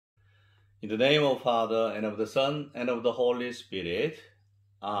In the name of the Father, and of the Son, and of the Holy Spirit.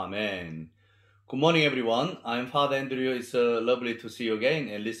 Amen. Good morning, everyone. I'm Father Andrew. It's lovely to see you again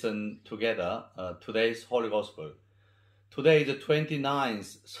and listen together today's Holy Gospel. Today is the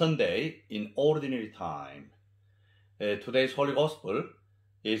 29th Sunday in Ordinary Time. Today's Holy Gospel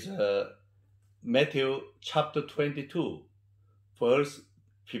is Matthew chapter 22, verse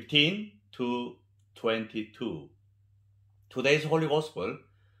 15 to 22. Today's Holy Gospel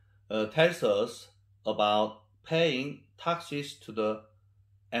tells us about paying taxes to the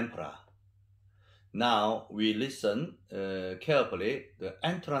emperor. Now we listen carefully the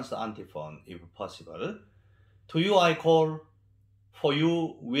entrance antiphon, if possible. To you I call, for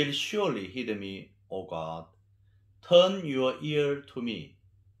you will surely heed me, O God. Turn your ear to me.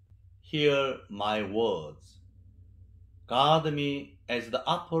 Hear my words. Guard me as the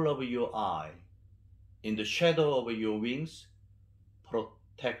apple of your eye. In the shadow of your wings,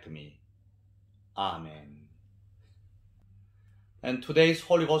 protect me. Amen. And today's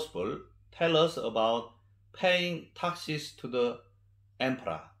Holy Gospel tells us about paying taxes to the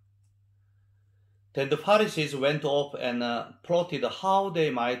emperor. Then the Pharisees went off and plotted how they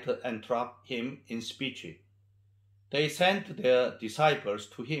might entrap him in speech. They sent their disciples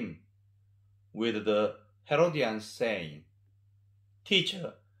to him with the Herodians, saying,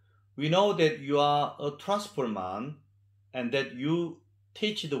 Teacher, we know that you are a trustful man and that you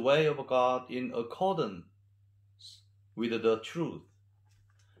teach the way of God in accordance with the truth,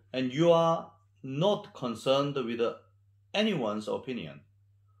 and you are not concerned with anyone's opinion,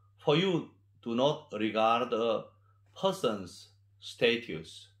 for you do not regard a person's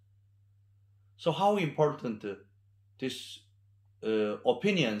status. So how important these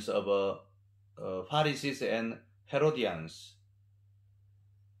opinions of Pharisees and Herodians?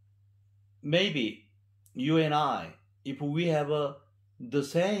 Maybe you and I, if we have the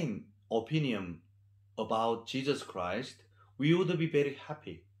same opinion about Jesus Christ, we would be very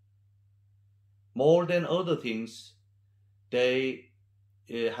happy. More than other things, they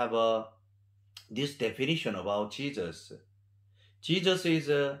have this definition about Jesus. Jesus is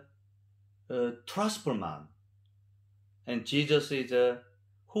a trustful man, and Jesus is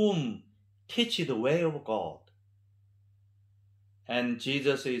whom teach the way of God, and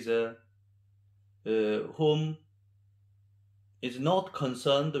Jesus is whom is not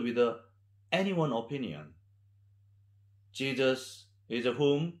concerned with anyone's opinion. Jesus is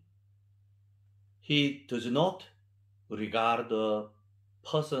whom he does not regard a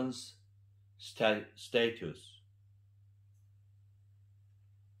person's status.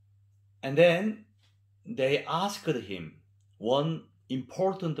 And then they asked him one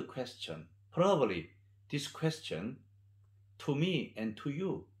important question, probably this question to me and to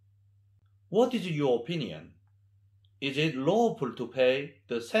you. What is your opinion? Is it lawful to pay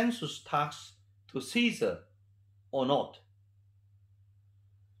the census tax to Caesar or not?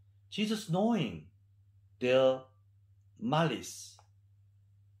 Jesus, knowing their malice,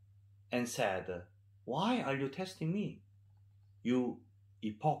 and said, Why are you testing me, you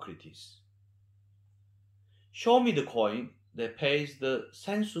hypocrites? Show me the coin that pays the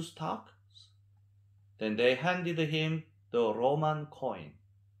census tax. Then they handed him the Roman coin.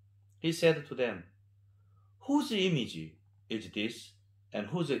 He said to them, Whose image is this, and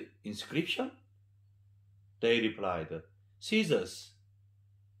whose inscription? They replied, Caesar's.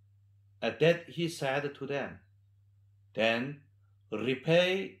 At that he said to them, Then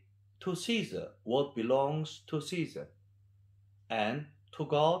repay to Caesar what belongs to Caesar, and to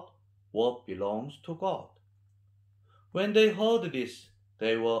God what belongs to God. When they heard this,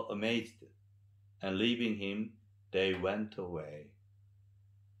 they were amazed, and leaving him, they went away.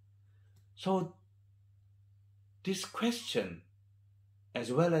 So this question,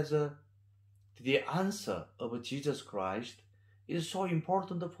 as well as the answer of Jesus Christ, is so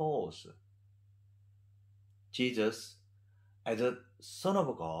important for us. Jesus, as a Son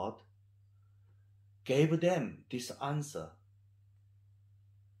of God, gave them this answer.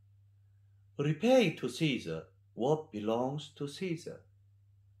 Repay to Caesar what belongs to Caesar,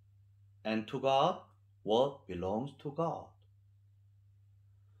 and to God what belongs to God.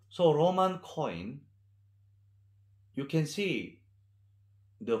 So Roman coin, you can see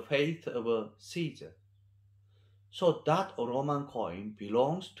the faith of Caesar. So that Roman coin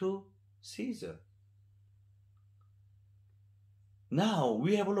belongs to Caesar. Now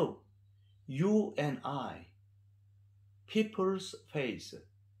we have a look. You and I, people's faith.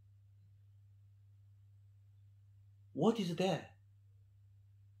 What is there?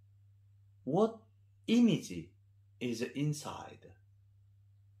 What image is inside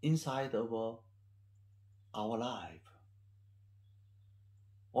of our life?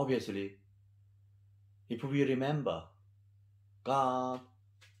 Obviously, If we remember, God,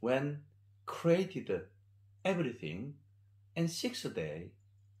 when created everything, and sixth day,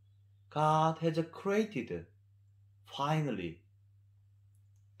 God has created finally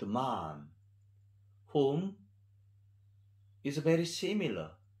the man, whom is very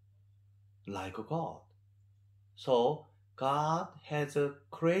similar like God. So God has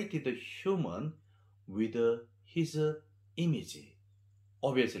created the human with his image.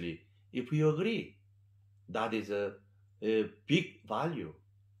 Obviously, if we agree, that is a big value.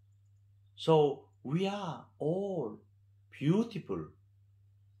 So we are all beautiful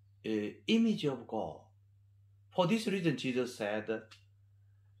image of God. For this reason, Jesus said,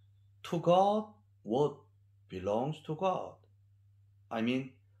 to God what belongs to God. I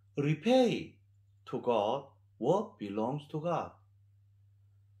mean, repay to God what belongs to God.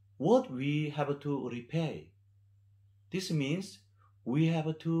 What we have to repay. This means we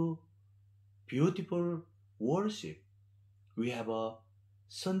have to beautiful worship. We have a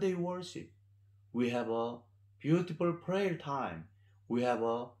Sunday worship. We have a beautiful prayer time. We have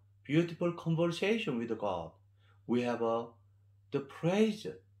a beautiful conversation with God. We have the praise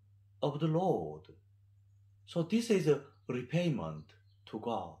of the Lord. So this is a repayment to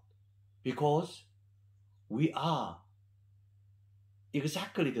God because we are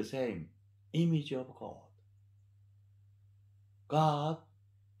exactly the same image of God. God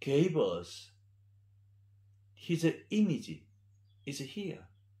gave us his image is here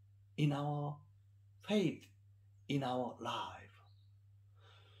in our faith, in our life.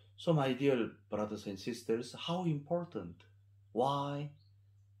 So my dear brothers and sisters, how important, why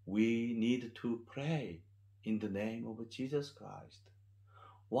we need to pray in the name of Jesus Christ.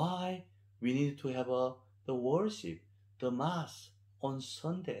 Why we need to have the worship, the Mass on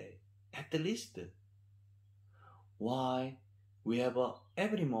Sunday, at least. Why we have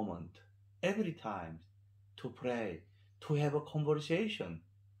every moment, every time to pray, to have a conversation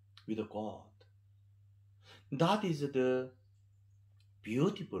with God. That is the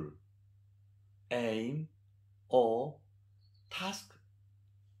beautiful aim or task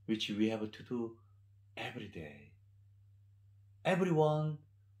which we have to do every day. Everyone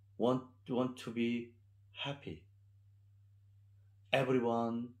want to be happy.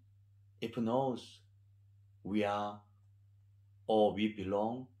 Everyone, if knows we are or we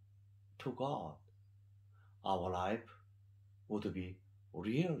belong to God, our life would be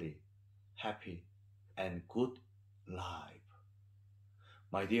really happy and good life.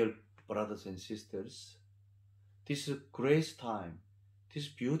 My dear brothers and sisters, this grace time, this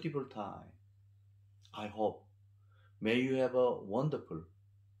beautiful time, I hope may you have a wonderful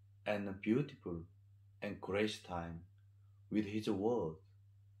and a beautiful and grace time with His Word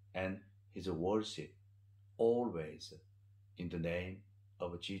and His worship, always in the name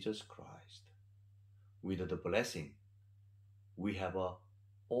of Jesus Christ. With the blessing, we have a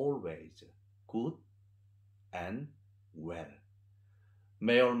always good and well.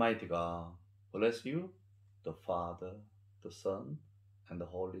 May Almighty God bless you, the Father, the Son, and the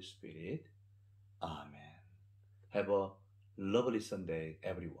Holy Spirit. Amen. Have a lovely Sunday,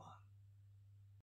 everyone.